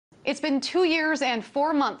It's been 2 years and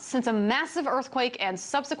 4 months since a massive earthquake and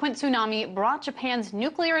subsequent tsunami brought Japan's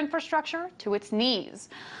nuclear infrastructure to its knees.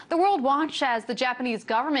 The world watched as the Japanese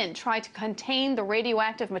government tried to contain the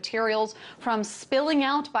radioactive materials from spilling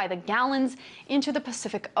out by the gallons into the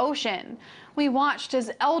Pacific Ocean. We watched as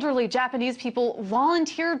elderly Japanese people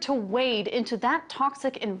volunteered to wade into that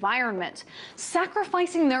toxic environment,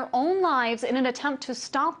 sacrificing their own lives in an attempt to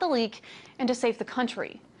stop the leak and to save the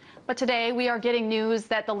country. But today we are getting news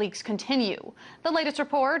that the leaks continue. The latest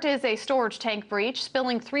report is a storage tank breach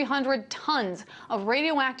spilling 300 tons of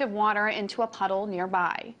radioactive water into a puddle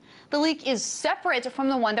nearby. The leak is separate from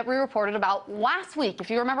the one that we reported about last week, if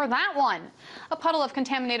you remember that one. A puddle of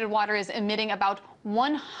contaminated water is emitting about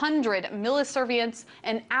 100 millisieverts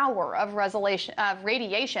an hour of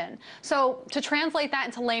radiation. So to translate that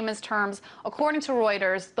into layman's terms, according to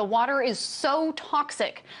Reuters, the water is so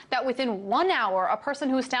toxic that within 1 hour, a person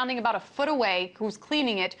who is standing about a foot away, who's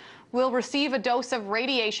cleaning it, will receive a dose of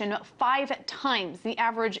radiation 5 times the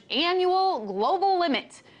average annual global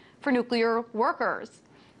limit for nuclear workers.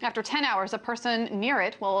 After 10 hours, a person near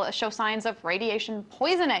it will show signs of radiation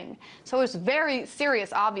poisoning. So it's very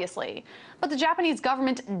serious, obviously. But the Japanese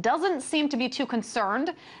government doesn't seem to be too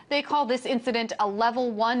concerned. They call this incident a level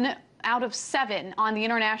 1 out of 7 on the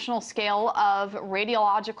international scale of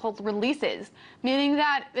radiological releases, meaning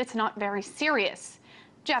that it's not very serious.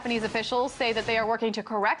 Japanese officials say that they are working to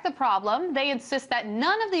correct the problem. They insist that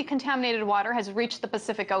none of the contaminated water has reached the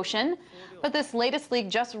Pacific Ocean. But this latest leak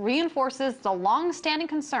just reinforces the long-standing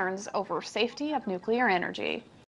concerns over safety of nuclear energy.